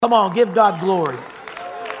Come on, give God glory.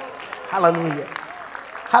 Hallelujah.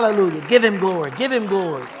 Hallelujah. Give him glory. Give him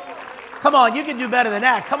glory. Come on, you can do better than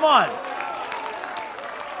that. Come on.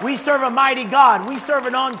 We serve a mighty God. We serve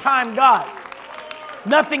an on-time God.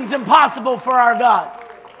 Nothing's impossible for our God.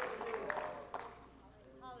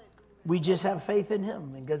 We just have faith in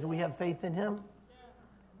him. And because we have faith in him,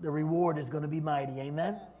 the reward is going to be mighty.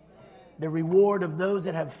 Amen? The reward of those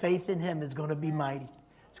that have faith in him is going to be mighty.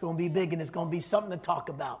 It's going to be big, and it's going to be something to talk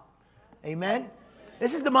about. Amen?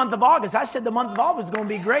 This is the month of August. I said the month of August is going to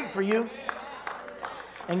be great for you.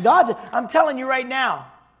 And I'm telling you right now,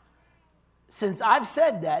 since I've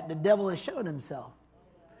said that, the devil has shown himself.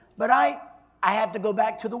 But I have to go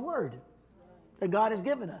back to the word that God has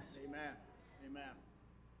given us. Amen. Amen.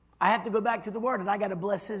 I have to go back to the word, and I got to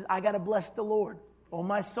bless the Lord. Oh,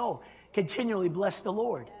 my soul, continually bless the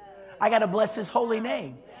Lord. I got to bless his holy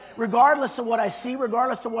name. Regardless of what I see,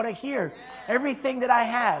 regardless of what I hear, everything that I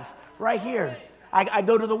have right here, I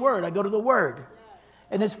go to the word. I go to the word.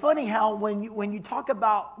 And it's funny how when you talk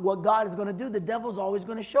about what God is going to do, the devil's always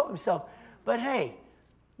going to show himself. But hey,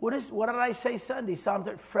 what did I say Sunday? Psalm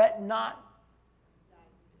 30, fret not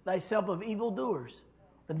thyself of evildoers,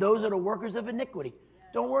 and those that are workers of iniquity.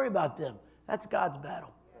 Don't worry about them. That's God's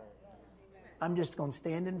battle. I'm just going to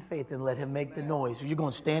stand in faith and let him make the noise. You're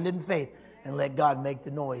going to stand in faith and let God make the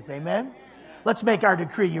noise. Amen? Let's make our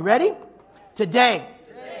decree. You ready? Today,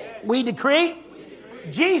 we decree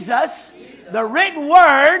Jesus, the written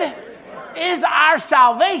word, is our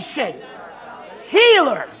salvation,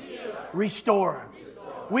 healer, restorer.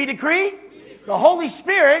 We decree the Holy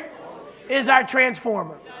Spirit is our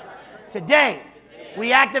transformer. Today,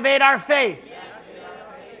 we activate our faith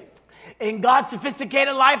in God's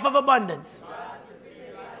sophisticated life of abundance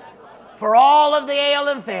for all of the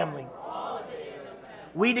ALM family.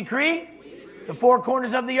 We decree the four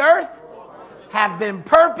corners of the earth have been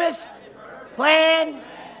purposed, planned,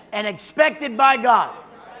 and expected by God,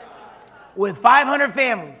 with 500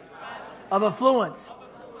 families of affluence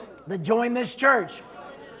that join this church.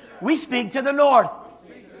 We speak to the north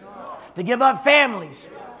to give up families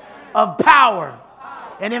of power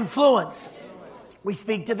and influence. We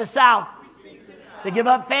speak to the south to give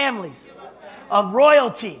up families of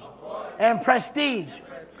royalty and prestige.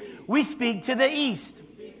 We speak to the east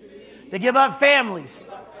to give up families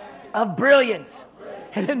of brilliance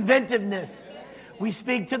and inventiveness. We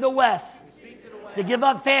speak to the west to give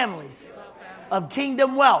up families of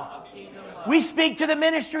kingdom wealth. We speak to the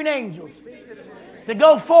ministering angels to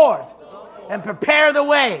go forth and prepare the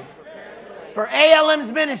way for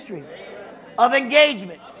ALM's ministry of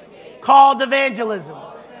engagement called evangelism.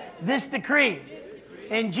 This decree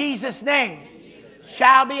in Jesus' name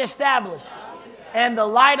shall be established, and the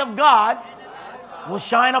light of God will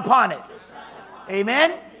shine upon it.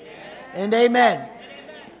 Amen and amen.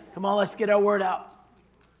 Come on, let's get our word out.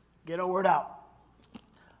 Get our word out.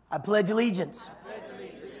 I pledge allegiance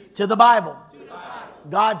to the Bible,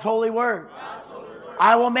 God's holy word.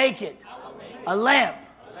 I will make it a lamp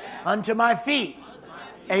unto my feet,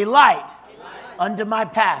 a light unto my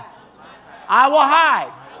path. I will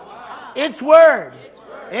hide its word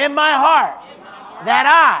in my heart, that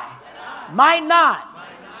I might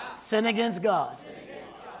not sin against God.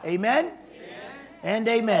 Amen and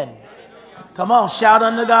amen. Come on, shout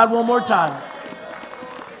unto God one more time.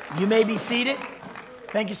 You may be seated.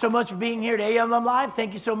 Thank you so much for being here at ALM Live.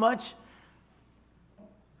 Thank you so much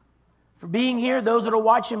for being here. Those that are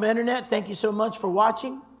watching by internet, thank you so much for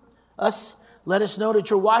watching us. Let us know that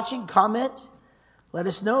you're watching. Comment. Let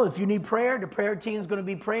us know if you need prayer. The prayer team is going to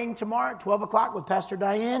be praying tomorrow at 12 o'clock with Pastor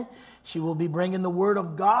Diane. She will be bringing the word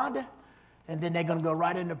of God. And then they're going to go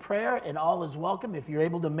right into prayer, and all is welcome. If you're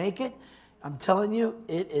able to make it, I'm telling you,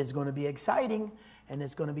 it is going to be exciting, and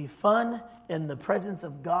it's going to be fun in the presence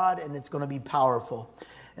of God, and it's going to be powerful.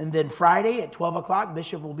 And then Friday at 12 o'clock,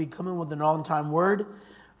 Bishop will be coming with an on-time word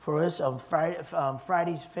for us on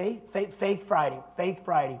Friday's Faith Friday. Faith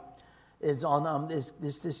Friday is on this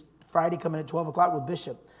Friday coming at 12 o'clock with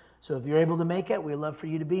Bishop. So if you're able to make it, we'd love for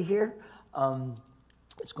you to be here.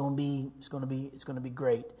 It's going to be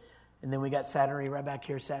great. And then we got Saturday right back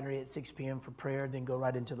here, Saturday at 6 p.m. for prayer, then go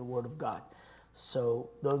right into the Word of God. So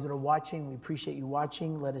those that are watching, we appreciate you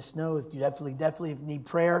watching. Let us know if you definitely need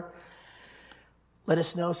prayer. Let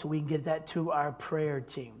us know so we can get that to our prayer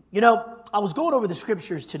team. You know, I was going over the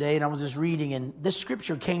scriptures today, and I was just reading, and this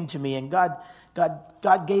scripture came to me, and God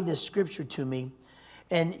gave this scripture to me.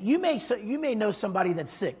 And you may know somebody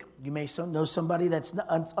that's sick. You may know somebody that's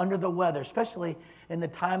under the weather, especially in the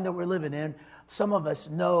time that we're living in. Some of us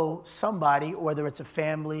know somebody, whether it's a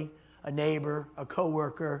family, a neighbor, a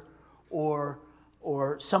coworker, or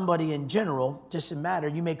or somebody in general, doesn't matter.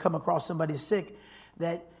 You may come across somebody sick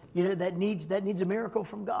that needs a miracle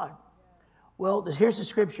from God. Well, here's the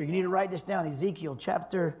scripture. You need to write this down. Ezekiel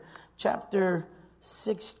chapter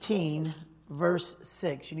 16, verse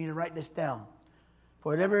 6. You need to write this down.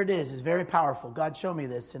 For whatever it is very powerful. God showed me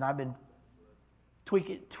this, and I've been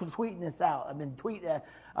tweeting this out. I've been tweeting.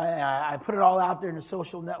 I put it all out there in the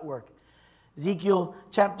social network. Ezekiel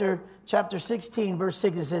chapter 16, verse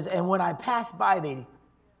 6, it says, "And when I passed by thee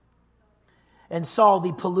and saw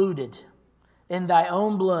thee polluted in thy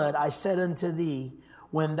own blood, I said unto thee,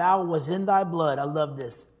 when thou was in thy blood," I love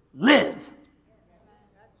this, "live."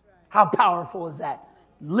 How powerful is that?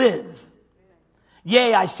 Live.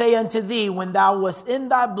 "Yea, I say unto thee, when thou wast in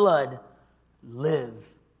thy blood,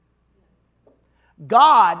 live."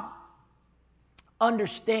 God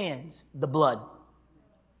understands the blood.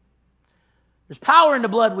 There's power in the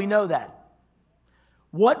blood, we know that.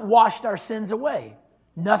 What washed our sins away?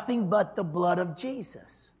 Nothing but the blood of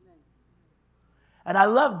Jesus. And I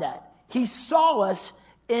love that. He saw us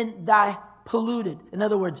in thy polluted. In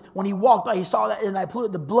other words, when he walked by, he saw that in thy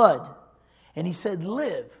polluted, the blood. And he said,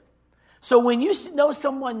 live. So when you know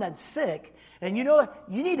someone that's sick, and you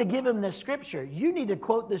need to give them this scripture. You need to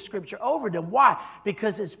quote this scripture over them. Why?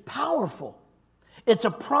 Because it's powerful. It's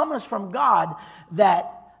a promise from God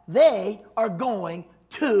that they are going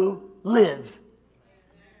to live.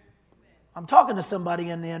 I'm talking to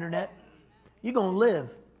somebody on the internet. You're going to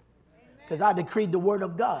live. Because I decreed the word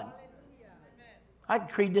of God. I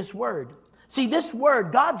decreed this word. See, this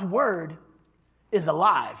word, God's word, is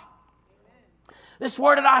alive. This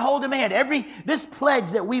word that I hold in my hand, this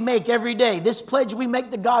pledge that we make every day, this pledge we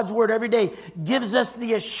make to God's word every day gives us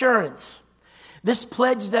the assurance. This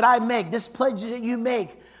pledge that I make, this pledge that you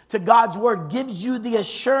make to God's word gives you the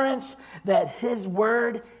assurance that his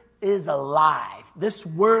word is alive. This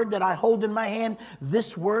word that I hold in my hand,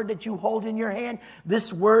 this word that you hold in your hand,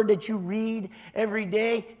 this word that you read every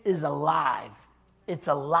day is alive. It's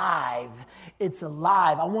alive. It's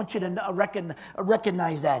alive. I want you to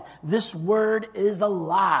recognize that. This word is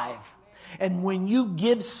alive. And when you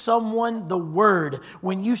give someone the word,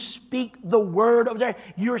 when you speak the word over there,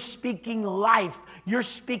 you're speaking life. You're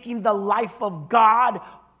speaking the life of God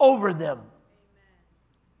over them.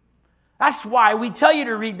 That's why we tell you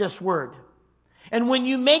to read this word. And when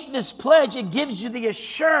you make this pledge, it gives you the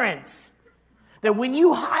assurance that when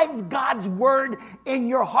you hide God's word in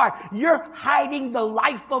your heart, you're hiding the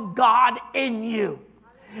life of God in you.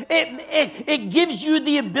 It gives you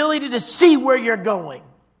the ability to see where you're going.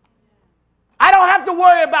 I don't have to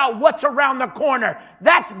worry about what's around the corner.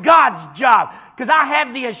 That's God's job, because I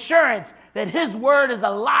have the assurance that his word is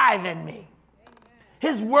alive in me.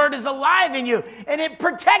 His word is alive in you, and it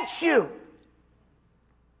protects you.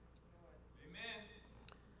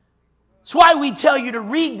 That's why we tell you to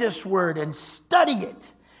read this word and study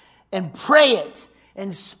it and pray it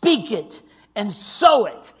and speak it and sow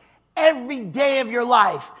it every day of your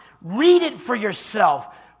life. Read it for yourself.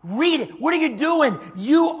 Read it. What are you doing?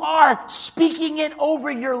 You are speaking it over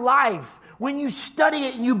your life. When you study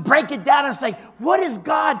it and you break it down and say, what is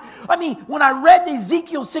God? I mean, when I read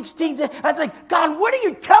Ezekiel 16, I was like, God, what are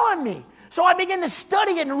you telling me? So I began to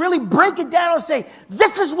study it and really break it down and say,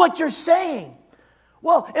 this is what you're saying.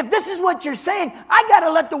 Well, if this is what you're saying, I got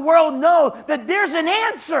to let the world know that there's an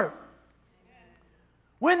answer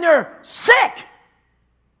when they're sick.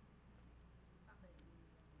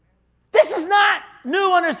 This is not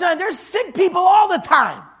new under the sun. There's sick people all the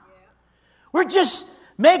time. We're just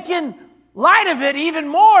making light of it even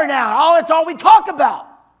more now. It's all we talk about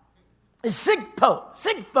is sick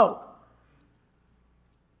folk.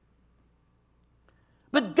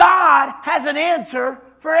 But God has an answer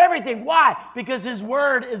for everything. Why? Because his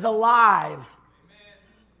word is alive.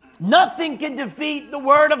 Amen. Nothing can defeat the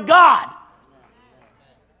word of God.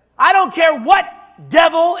 I don't care what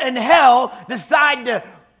devil in hell decide to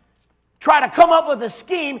try to come up with a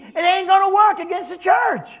scheme. It ain't going to work against the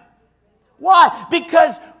church. Why?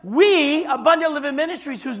 Because we, Abundant Living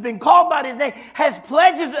Ministries, who's been called by his name, has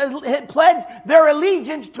pledged their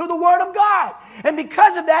allegiance to the word of God. And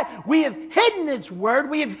because of that, we have hidden its word,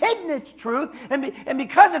 we have hidden its truth, and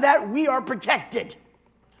because of that, we are protected.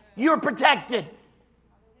 You're protected.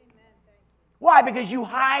 Why? Because you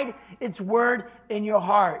hide its word in your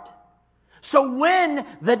heart. So when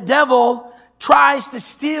the devil tries to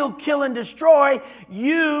steal, kill, and destroy,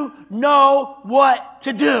 you know what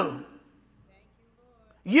to do.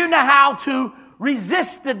 You know how to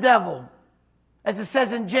resist the devil, as it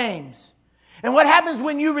says in James. And what happens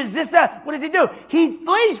when you resist that? What does he do? He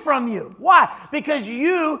flees from you. Why? Because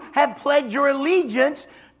you have pledged your allegiance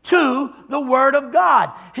to the Word of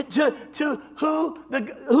God, to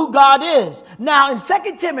who God is. Now, in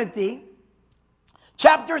 2 Timothy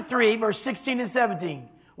chapter 3, verse 16 and 17,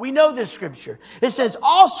 we know this scripture. It says,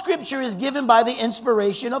 all scripture is given by the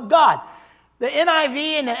inspiration of God. The NIV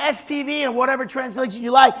and the STV and whatever translation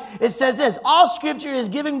you like, it says this: all scripture is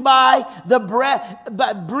given by the breath,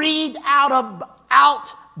 breathed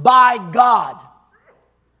out by God.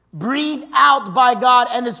 Breathed out by God,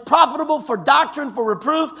 and is profitable for doctrine, for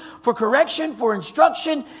reproof, for correction, for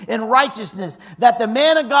instruction in righteousness, that the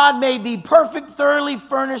man of God may be perfect, thoroughly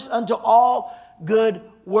furnished unto all good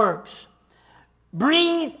works.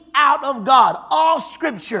 Breathed out of God. All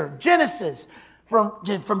scripture, Genesis,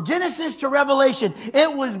 from Genesis to Revelation,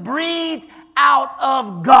 it was breathed out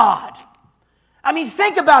of God. I mean,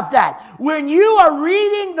 think about that. When you are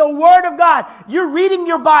reading the Word of God, you're reading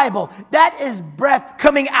your Bible. That is breath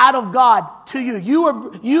coming out of God to you.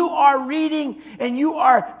 You are reading and you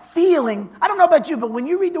are feeling. I don't know about you, but when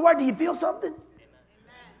you read the Word, do you feel something?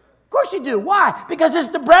 Of course you do. Why? Because it's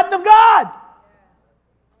the breath of God.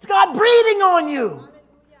 It's God breathing on you.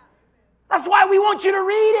 That's why we want you to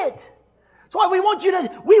read it. That's why we want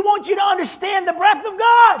you to understand the breath of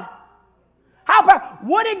God.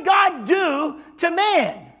 What did God do to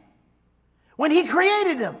man when he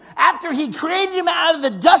created him? After he created him out of the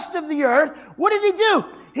dust of the earth, what did he do?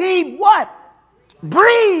 He what?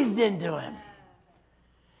 Breathed into him.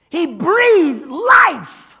 He breathed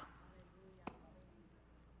life.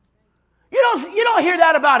 You don't hear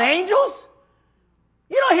that about angels.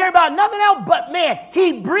 You don't hear about nothing else but man.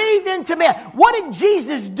 He breathed into man. What did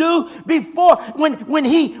Jesus do before when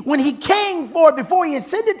he came forward, before he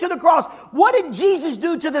ascended to the cross? What did Jesus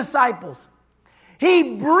do to the disciples?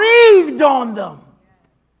 He breathed on them.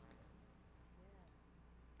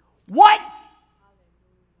 What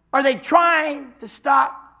are they trying to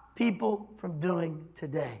stop people from doing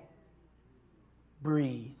today?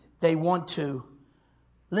 Breathe. They want to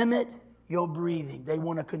limit your breathing. They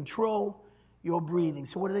want to control your breathing.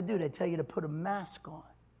 So what do? They tell you to put a mask on.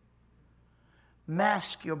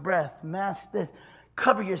 Mask your breath. Mask this.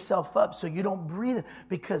 Cover yourself up so you don't breathe.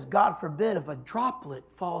 Because God forbid, if a droplet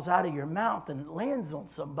falls out of your mouth and lands on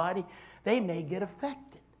somebody, they may get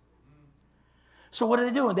affected. So what are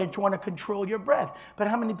they doing? They're trying to control your breath. But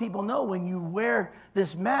how many people know when you wear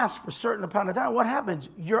this mask for a certain amount of time, what happens?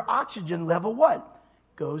 Your oxygen level what?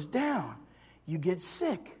 Goes down. You get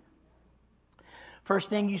sick.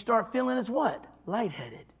 First thing you start feeling is what?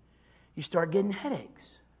 Lightheaded. You start getting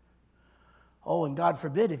headaches. Oh, and God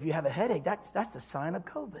forbid, if you have a headache, that's a sign of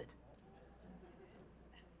COVID.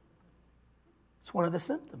 It's one of the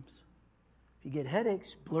symptoms. If you get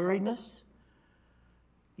headaches, blurriness,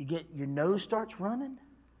 your nose starts running.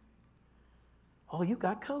 Oh, you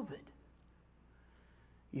got COVID.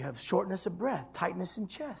 You have shortness of breath, tightness in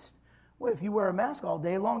chest. Well, if you wear a mask all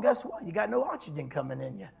day long, guess what? You got no oxygen coming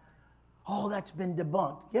in you. Oh, that's been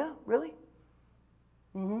debunked. Yeah, really?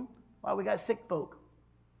 Why we got sick folk?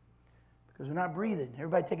 Because we're not breathing.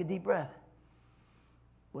 Everybody take a deep breath.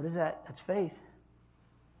 What is that? That's faith.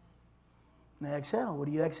 Now exhale. What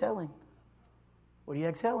are you exhaling? What are you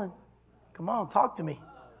exhaling? Come on, talk to me.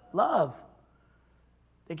 Love.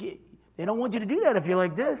 They don't want you to do that if you're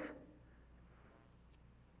like this.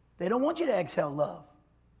 They don't want you to exhale love.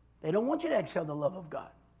 They don't want you to exhale the love of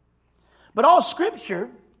God. But all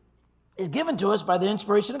scripture is given to us by the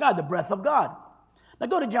inspiration of God, the breath of God. Now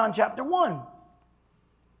go to John chapter 1.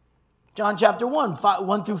 John chapter 1,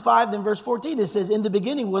 1 through 5, then verse 14, it says, in the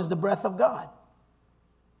beginning was the breath of God.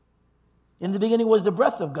 In the beginning was the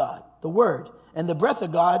breath of God, the Word. And the breath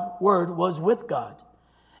of God, Word, was with God.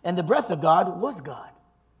 And the breath of God was God.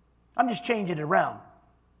 I'm just changing it around.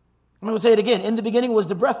 I'm going to say it again. In the beginning was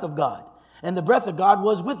the breath of God. And the breath of God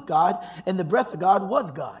was with God. And the breath of God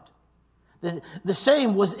was God. The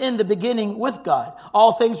same was in the beginning with God.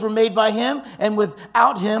 All things were made by him, and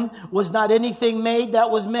without him was not anything made that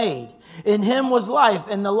was made. In him was life,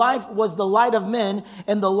 and the life was the light of men,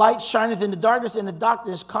 and the light shineth in the darkness, and the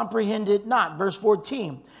darkness comprehended not. Verse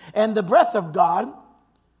 14. And the breath of God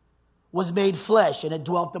was made flesh, and it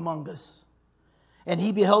dwelt among us. And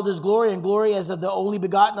he beheld his glory, and glory as of the only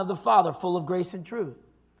begotten of the Father, full of grace and truth.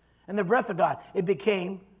 And the breath of God, it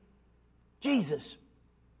became Jesus.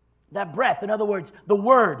 That breath, in other words, the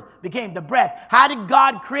Word became the breath. How did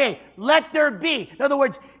God create? Let there be. In other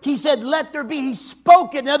words, he said, let there be. He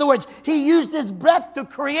spoke it. In other words, he used his breath to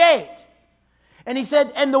create. And he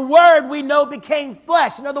said, and the Word we know became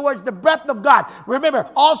flesh. In other words, the breath of God. Remember,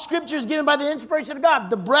 all scripture is given by the inspiration of God.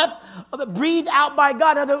 The breath breathed out by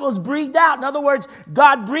God. In other words, it was breathed out. In other words,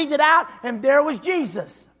 God breathed it out, and there was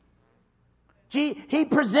Jesus. He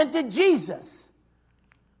presented Jesus.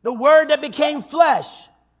 The Word that became flesh.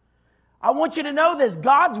 I want you to know this.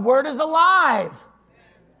 God's Word is alive.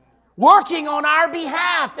 Working on our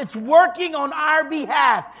behalf. It's working on our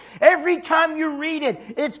behalf. Every time you read it,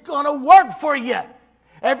 it's going to work for you.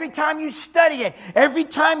 Every time you study it, every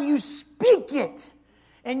time you speak it,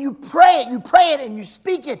 and you pray it and you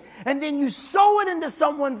speak it, and then you sow it into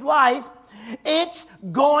someone's life, it's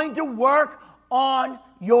going to work on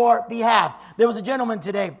your behalf. There was a gentleman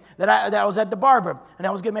today that I was at the barber, and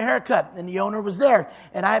I was getting my hair cut, and the owner was there,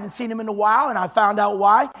 and I haven't seen him in a while, and I found out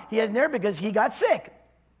why he isn't there, because he got sick.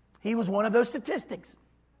 He was one of those statistics.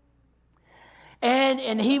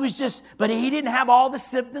 And he was but he didn't have all the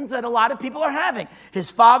symptoms that a lot of people are having. His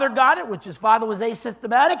father got it, which his father was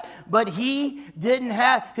asymptomatic, but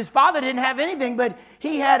his father didn't have anything, but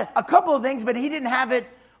he had a couple of things, but he didn't have it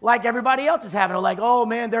like everybody else is having it. Like, oh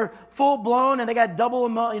man, they're full blown and they got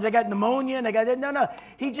they got pneumonia and they got, no.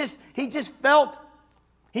 He just felt,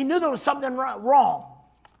 he knew there was something wrong.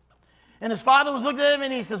 And his father was looking at him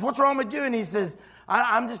and he says, what's wrong with you? And he says,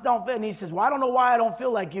 I'm just don't feel. And he says, well, I don't know why I don't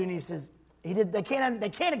feel like you. And he says, they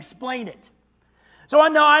can't explain it. So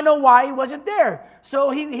I know why he wasn't there. So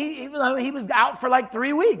he was out for like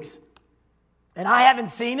 3 weeks. And I haven't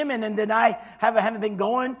seen him, and then I haven't been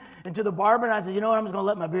going into the barber, and I said, you know what, I'm just going to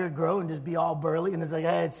let my beard grow and just be all burly. And it's like,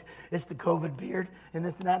 hey, it's the COVID beard, and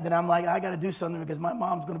this and that. Then I'm like, I got to do something because my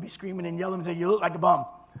mom's going to be screaming and yelling and saying, you look like a bum.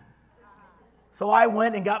 So I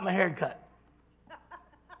went and got my hair cut.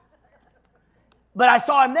 But I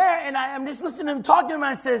saw him there, and I'm just listening to him, talking to him.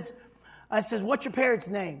 I says, what's your parents'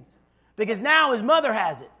 names? Because now his mother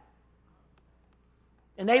has it.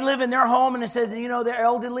 And they live in their home, and it says, they're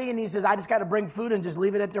elderly. And he says, I just got to bring food and just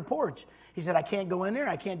leave it at their porch. He said, I can't go in there.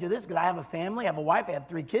 I can't do this because I have a family, I have a wife, I have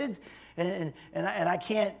 3 kids, and I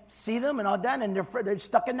can't see them and all that. And they're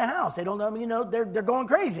stuck in the house. They don't know, they're going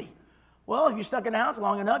crazy. Well, if you're stuck in the house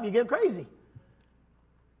long enough, you get crazy.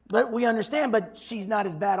 But we understand, but she's not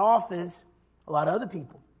as bad off as a lot of other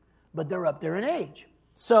people. But they're up there in age.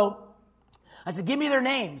 So I said, give me their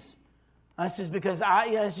names. I says, because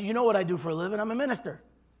I said, you know what I do for a living? I'm a minister.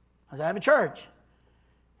 I said, I have a church.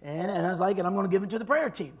 And I was like, and I'm going to give it to the prayer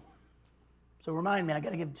team. So remind me, I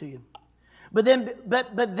got to give it to you. But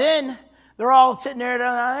then they're all sitting there,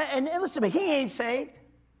 and listen to me, he ain't saved.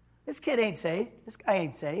 This kid ain't saved. This guy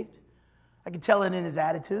ain't saved. I can tell it in his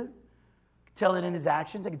attitude. I can tell it in his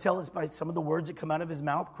actions. I can tell it by some of the words that come out of his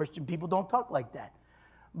mouth. Christian people don't talk like that.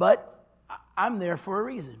 But I'm there for a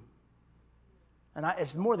reason. And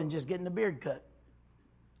it's more than just getting the beard cut.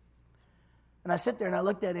 And I sit there and I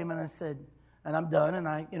looked at him and I said, and I'm done, and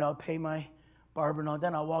I pay my barber and all that.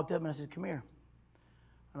 And I walked up and I said, come here.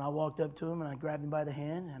 And I walked up to him and I grabbed him by the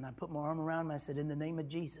hand and I put my arm around him and I said, in the name of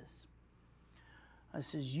Jesus, I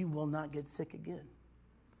says, you will not get sick again.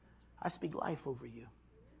 I speak life over you.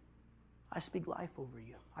 I speak life over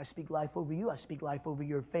you. I speak life over you. I speak life over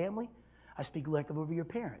your family. I speak life over your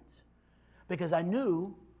parents. Because I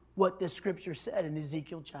knew what this scripture said in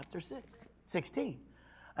Ezekiel chapter 16.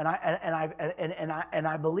 And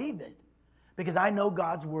I believed it. Because I know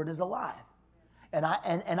God's word is alive. And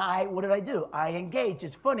I what did I do? I engaged.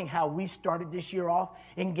 It's funny how we started this year off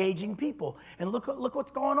engaging people. And look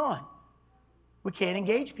what's going on. We can't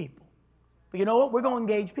engage people. But you know what? We're going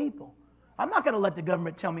to engage people. I'm not going to let the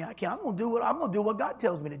government tell me I can't. I'm going to do what God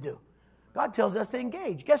tells me to do. God tells us to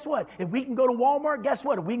engage. Guess what? If we can go to Walmart, guess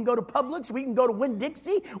what? If we can go to Publix, we can go to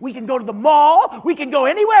Winn-Dixie, we can go to the mall, we can go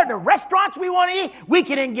anywhere, the restaurants we want to eat, we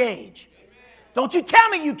can engage. Amen. Don't you tell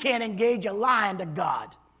me you can't engage. You're lying to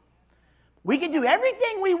God. We can do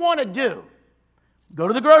everything we want to do. Go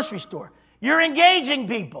to the grocery store. You're engaging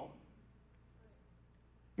people.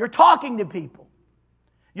 You're talking to people.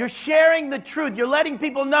 You're sharing the truth. You're letting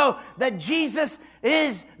people know that Jesus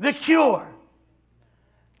is the cure.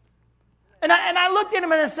 And I looked at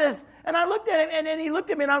him and I says, and I looked at him and then he looked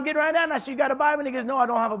at me and I'm getting right down and I said, you got a Bible? And he goes, no, I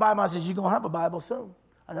don't have a Bible. I says, you're going to have a Bible soon.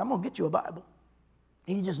 I said, I'm going to get you a Bible.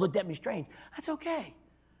 And he just looked at me strange. That's okay.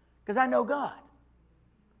 Because I know God.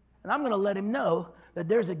 And I'm going to let him know that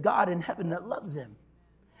there's a God in heaven that loves him.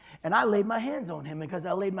 And I laid my hands on him. And because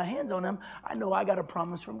I laid my hands on him, I know I got a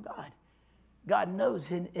promise from God. God knows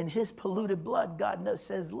in his polluted blood, God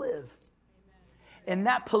says live. In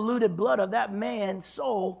that polluted blood of that man's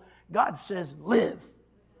soul, God says live.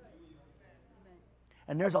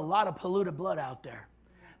 And there's a lot of polluted blood out there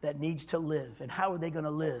that needs to live. And how are they going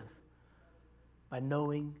to live? By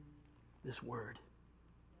knowing this word.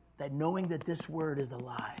 That knowing that this word is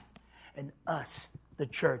alive. And us, the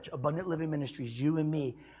church, Abundant Living Ministries, you and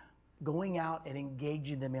me, going out and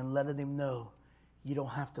engaging them and letting them know you don't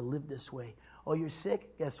have to live this way. Oh, you're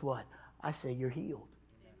sick? Guess what? I say you're healed.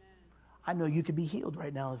 Amen. I know you could be healed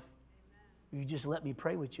right now if you just let me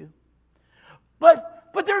pray with you. But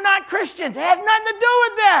they're not Christians. It has nothing to do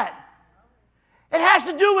with that. It has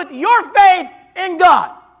to do with your faith in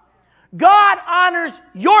God. God honors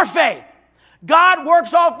your faith. God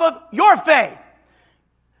works off of your faith.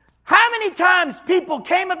 How many times people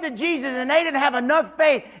came up to Jesus and they didn't have enough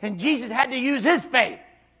faith and Jesus had to use his faith?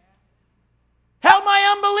 Help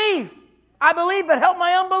my unbelief. I believe, but help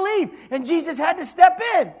my unbelief. And Jesus had to step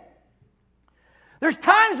in. There's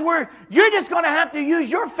times where you're just going to have to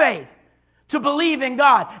use your faith to believe in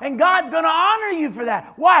God. And God's going to honor you for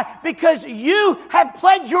that. Why? Because you have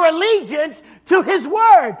pledged your allegiance to his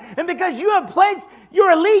word. And because you have pledged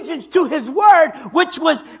your allegiance to his word, which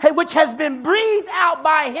has been breathed out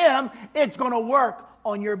by him, it's going to work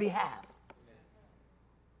on your behalf.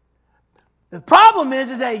 The problem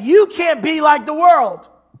is that you can't be like the world.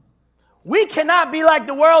 We cannot be like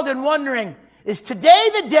the world and wondering, is today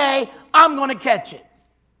the day I'm going to catch it?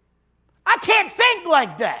 I can't think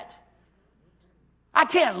like that. I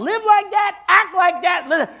can't live like that, act like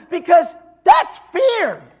that, because that's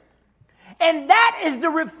fear. And that is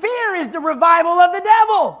fear is the revival of the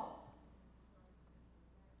devil.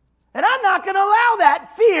 And I'm not going to allow that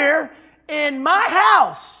fear in my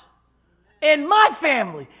house, in my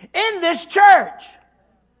family, in this church.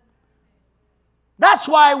 That's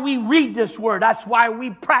why we read this word. That's why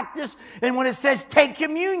we practice. And when it says take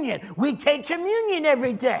communion, we take communion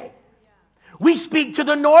every day. We speak to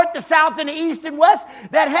the north, the south, and the east and west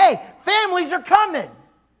that, hey, families are coming.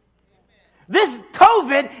 This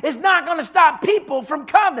COVID is not going to stop people from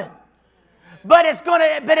coming. But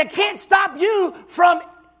it can't stop you from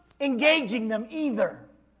engaging them either.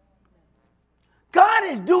 God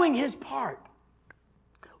is doing his part.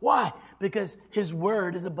 Why? Because his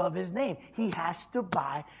word is above his name. He has to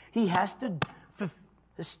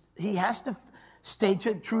stay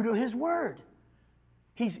true to his word.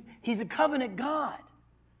 He's a covenant God.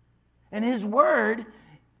 And his word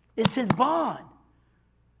is his bond.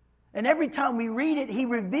 And every time we read it, he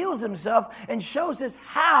reveals himself and shows us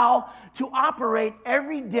how to operate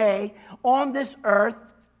every day on this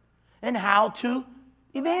earth and how to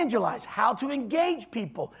evangelize, how to engage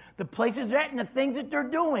people, the places they're at and the things that they're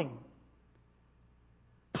doing.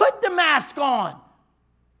 Put the mask on,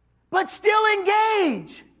 but still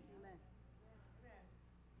engage.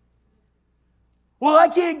 Well, I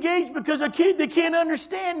can't engage because they can't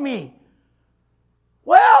understand me.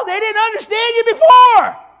 Well, they didn't understand you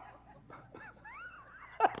before.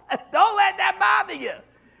 Don't let that bother you.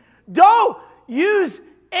 Don't use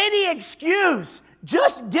any excuse.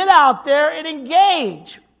 Just get out there and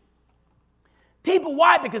engage. People,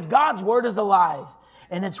 why? Because God's word is alive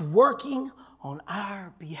and it's working on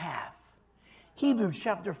our behalf. Hebrews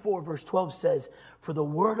chapter 4, verse 12 says, "For the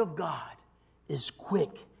word of God is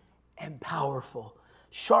quick and powerful,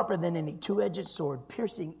 sharper than any two-edged sword,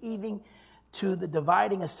 piercing even to the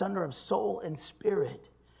dividing asunder of soul and spirit,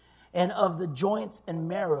 and of the joints and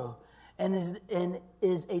marrow, and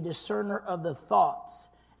is a discerner of the thoughts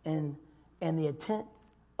and the intents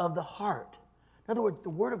of the heart." In other words, the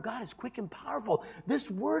word of God is quick and powerful. This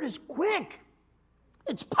word is quick.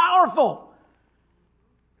 It's powerful.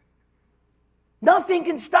 Nothing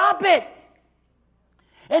can stop it.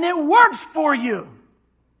 And it works for you.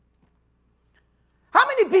 How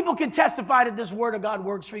many people can testify that this word of God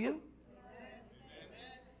works for you?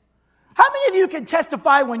 How many of you can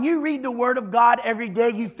testify when you read the word of God every day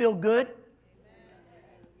you feel good?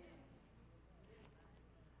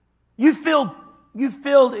 You feel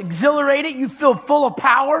exhilarated? You feel full of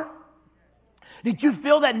power? Did you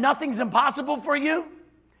feel that nothing's impossible for you?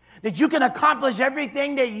 That you can accomplish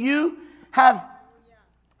everything that you have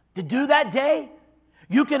to do that day?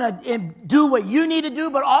 You can do what you need to do,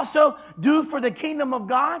 but also do for the kingdom of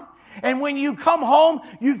God. And when you come home,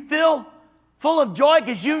 you feel full of joy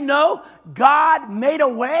because you know God made a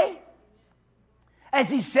way.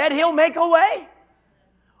 As he said he'll make a way.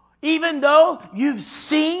 Even though you've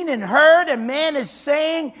seen and heard and man is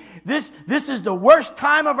saying this is the worst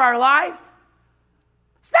time of our life.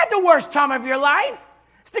 It's not the worst time of your life.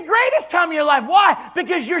 It's the greatest time of your life. Why?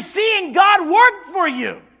 Because you're seeing God work for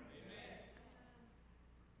you.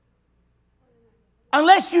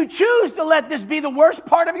 Unless you choose to let this be the worst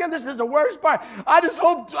part of you, this is the worst part. I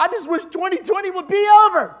just wish 2020 would be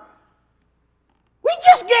over. We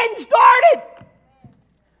just getting started.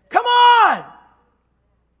 Come on.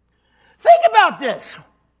 Think about this.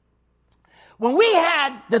 When we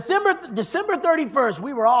had December 31st,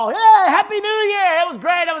 we were all, yeah, Happy New Year. It was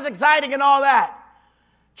great. It was exciting and all that.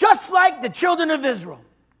 Just like the children of Israel.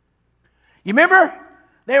 You remember?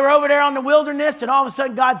 They were over there on the wilderness and all of a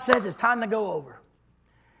sudden God says, it's time to go over.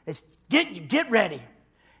 get ready.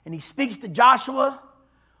 And he speaks to Joshua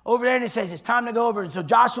over there and he says, it's time to go over. And so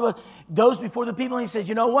Joshua goes before the people and he says,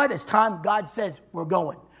 you know what? It's time. God says, we're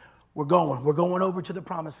going. We're going over to the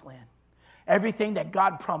promised land. Everything that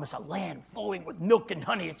God promised, a land flowing with milk and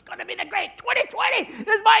honey. It's going to be the great 2020.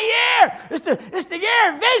 This is my year. It's the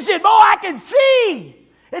year of vision. Oh, I can see.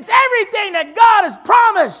 It's everything that God has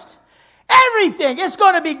promised. Everything. It's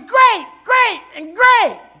going to be great, great, and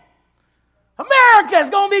great. America is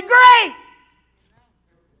going to be great.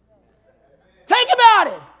 Think about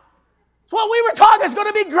it. It's what we were talking. It's going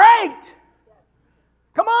to be great.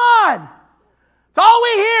 Come on. It's all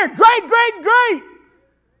we hear. Great, great, great.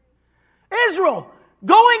 Israel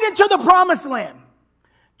going into the promised land.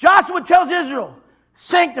 Joshua tells Israel,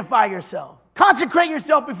 sanctify yourself. Consecrate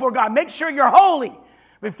yourself before God. Make sure you're holy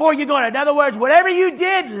before you go in. In other words, whatever you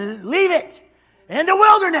did, leave it in the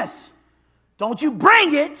wilderness. Don't you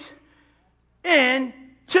bring it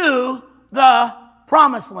into the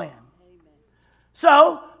promised land.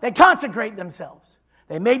 So they consecrate themselves.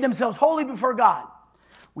 They made themselves holy before God.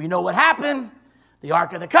 We know what happened. The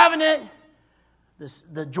Ark of the Covenant,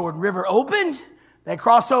 the Jordan River opened. They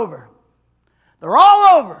cross over. They're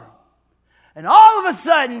all over. And all of a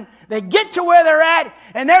sudden, they get to where they're at,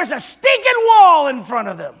 and there's a stinking wall in front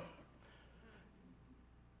of them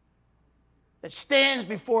that stands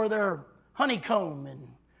before their honeycomb and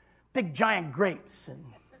big giant grapes and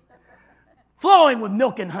flowing with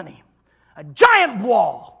milk and honey. A giant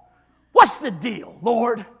wall. What's the deal,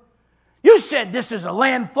 Lord? You said this is a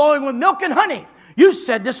land flowing with milk and honey. You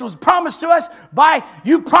said this was promised to us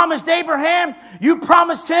you promised Abraham, you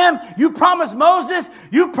promised him, you promised Moses,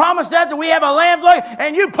 you promised that we have a land flowing,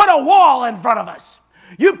 and you put a wall in front of us.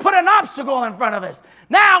 You put an obstacle in front of us.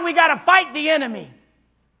 Now we got to fight the enemy.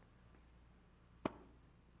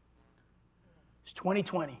 It's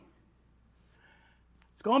 2020.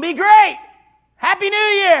 It's going to be great. Happy New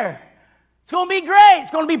Year. It's going to be great.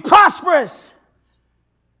 It's going to be prosperous.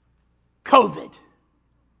 COVID.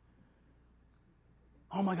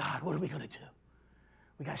 Oh my God, what are we going to do?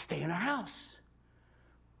 We got to stay in our house.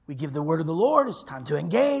 We give the word of the Lord. It's time to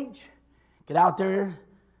engage. Get out there,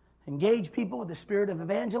 engage people with the spirit of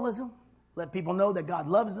evangelism. Let people know that God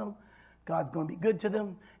loves them. God's going to be good to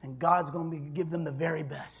them. And God's going to give them the very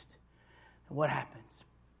best. And what happens?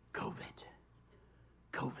 COVID.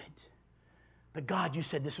 But God, you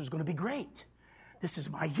said this was going to be great. This is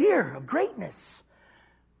my year of greatness.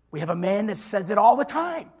 We have a man that says it all the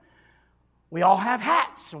time. We all have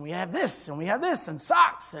hats, and we have this, and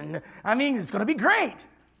socks, and I mean, it's going to be great.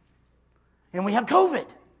 And we have COVID.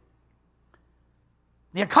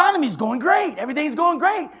 The economy's going great. Everything's going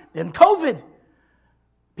great. Then COVID.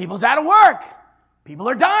 People's out of work. People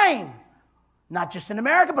are dying. Not just in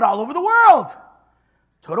America, but all over the world.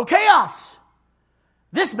 Total chaos.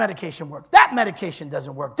 This medication works. That medication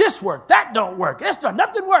doesn't work. This works. That don't work.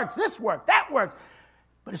 Nothing works. This works. That works.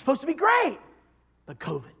 But it's supposed to be great. But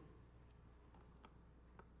COVID.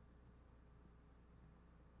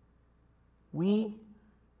 We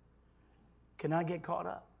cannot get caught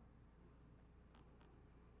up.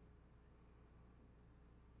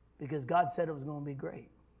 Because God said it was going to be great.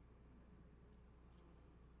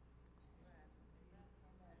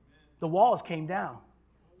 The walls came down.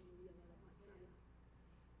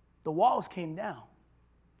 The walls came down.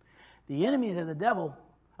 The enemies of the devil,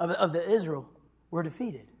 of the Israel, were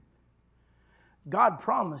defeated. God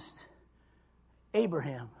promised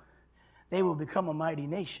Abraham they will become a mighty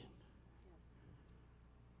nation.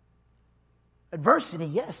 Adversity,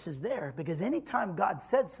 yes, is there, because anytime God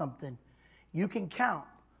said something, you can count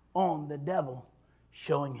on the devil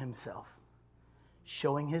showing himself,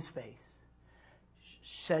 showing his face,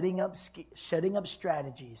 setting up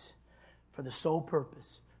strategies for the sole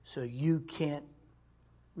purpose so you can't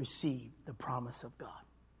receive the promise of God.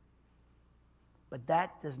 But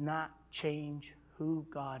that does not change who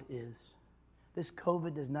God is. This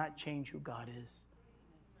COVID does not change who God is.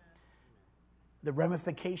 The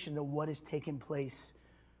ramification of what is taking place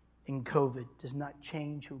in COVID does not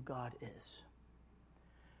change who God is.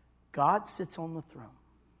 God sits on the throne.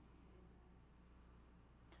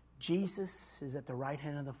 Jesus is at the right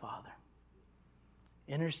hand of the Father,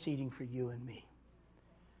 interceding for you and me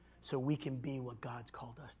so we can be what God's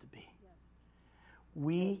called us to be.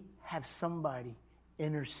 We have somebody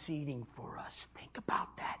interceding for us. Think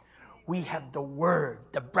about that. We have the Word,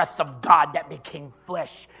 the breath of God that became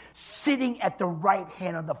flesh, sitting at the right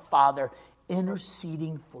hand of the Father,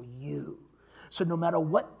 interceding for you. So no matter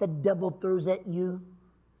what the devil throws at you,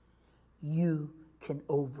 you can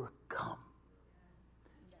overcome.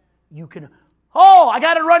 You can, I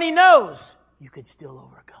got a runny nose. You could still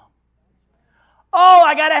overcome. Oh,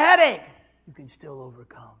 I got a headache. You can still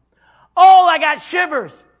overcome. Oh, I got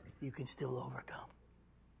shivers. You can still overcome.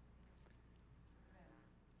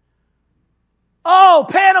 Oh,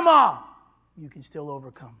 Panama. You can still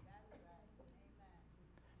overcome.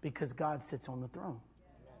 Because God sits on the throne.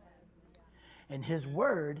 And his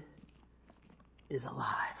word is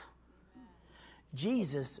alive.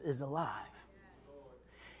 Jesus is alive.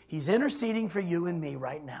 He's interceding for you and me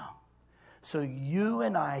right now. So you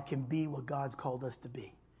and I can be what God's called us to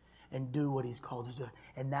be. And do what he's called us to do.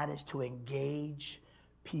 And that is to engage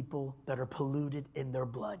people that are polluted in their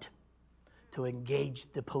blood. To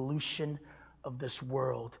engage the pollution of this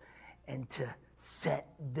world. And to set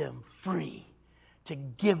them free. To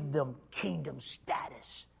give them kingdom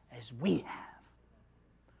status as we have.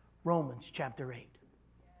 Romans chapter 8.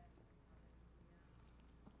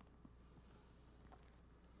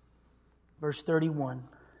 Verse 31.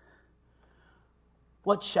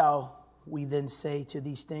 What shall we then say to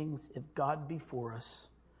these things? If God be for us,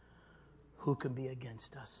 who can be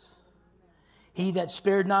against us? He that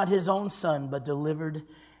spared not his own son, but delivered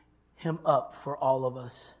him up for all of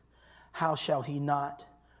us, how shall he not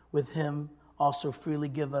with him also freely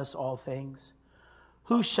give us all things?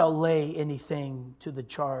 Who shall lay anything to the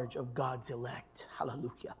charge of God's elect?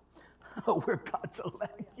 Hallelujah. We're God's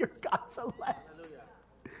elect. You're God's elect.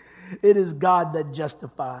 It is God that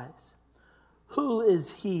justifies. Who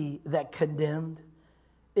is he that condemned?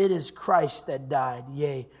 It is Christ that died,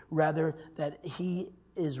 yea, rather that he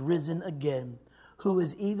is risen again, who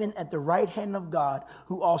is even at the right hand of God,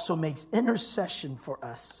 who also makes intercession for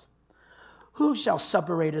us. Who shall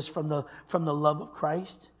separate us from the love of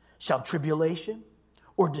Christ? Shall tribulation,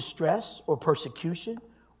 or distress, or persecution,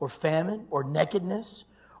 or famine, or nakedness,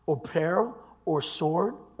 or peril, or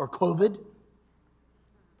sword, or COVID?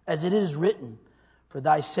 As it is written, for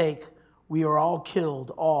thy sake we are all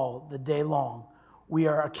killed all the day long. We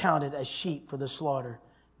are accounted as sheep for the slaughter.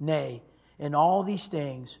 Nay, in all these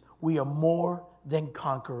things we are more than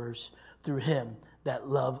conquerors through him that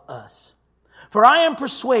loved us. For I am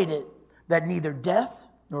persuaded that neither death,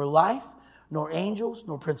 nor life, nor angels,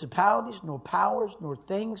 nor principalities, nor powers, nor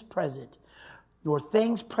things present, nor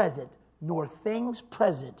things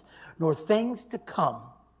to come,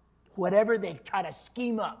 whatever they try to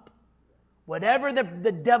scheme up, whatever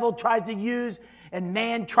the devil tries to use and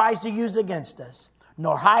man tries to use against us,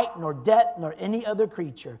 nor height, nor depth, nor any other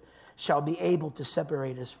creature shall be able to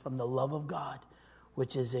separate us from the love of God,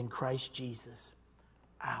 which is in Christ Jesus,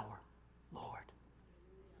 our Lord.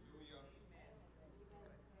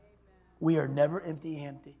 We are never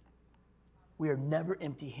empty-handed. We are never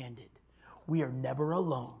empty-handed. We are never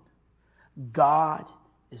alone. God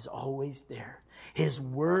is always there. His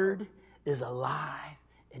word is alive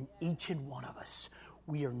in each and one of us.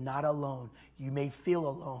 We are not alone. You may feel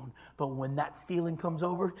alone, but when that feeling comes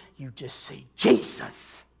over, you just say,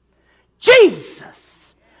 Jesus,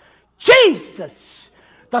 Jesus, Jesus,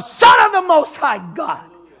 the Son of the Most High God.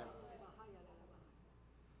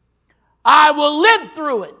 I will live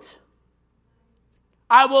through it.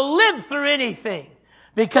 I will live through anything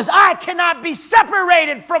because I cannot be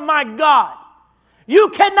separated from my God. You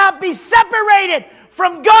cannot be separated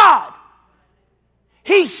from God.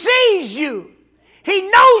 He sees you. He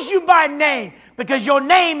knows you by name because your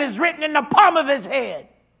name is written in the palm of his hand.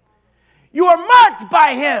 You are marked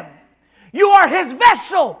by him. You are his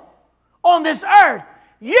vessel on this earth,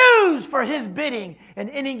 used for his bidding in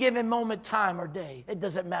any given moment, time, or day. It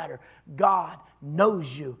doesn't matter. God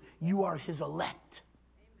knows you. You are his elect.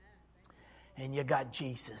 And you got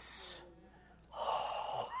Jesus.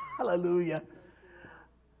 Oh, hallelujah.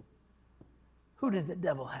 Who does the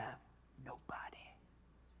devil have? Nobody.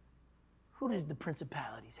 Who does the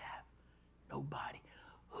principalities have? Nobody.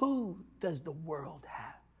 Who does the world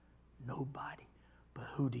have? Nobody. But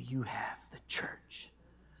who do you have? The church.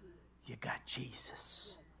 You got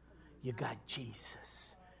Jesus. You got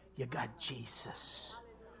Jesus. You got Jesus.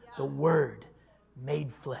 The Word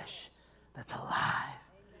made flesh that's alive.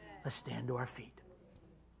 Let's stand to our feet.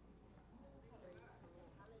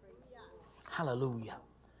 Hallelujah.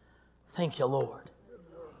 Thank you, Lord.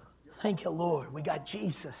 Thank you, Lord. We got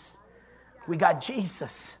Jesus. We got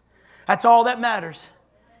Jesus. That's all that matters.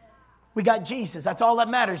 We got Jesus. That's all that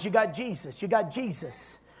matters. You got Jesus. You got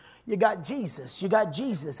Jesus. You got Jesus. You got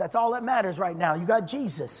Jesus. That's all that matters right now. You got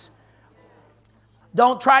Jesus.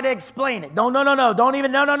 Don't try to explain it. No. Don't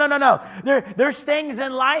even, no. There's things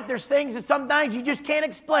in life, there's things that sometimes you just can't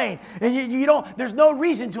explain. And you don't, there's no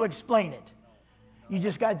reason to explain it. You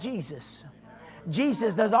just got Jesus.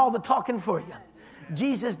 Jesus does all the talking for you.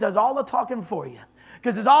 Jesus does all the talking for you.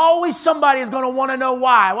 Because there's always somebody who's going to want to know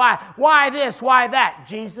why. Why this? Why that?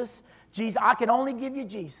 Jesus Jesus, I can only give you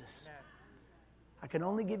Jesus. I can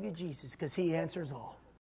only give you Jesus because he answers all.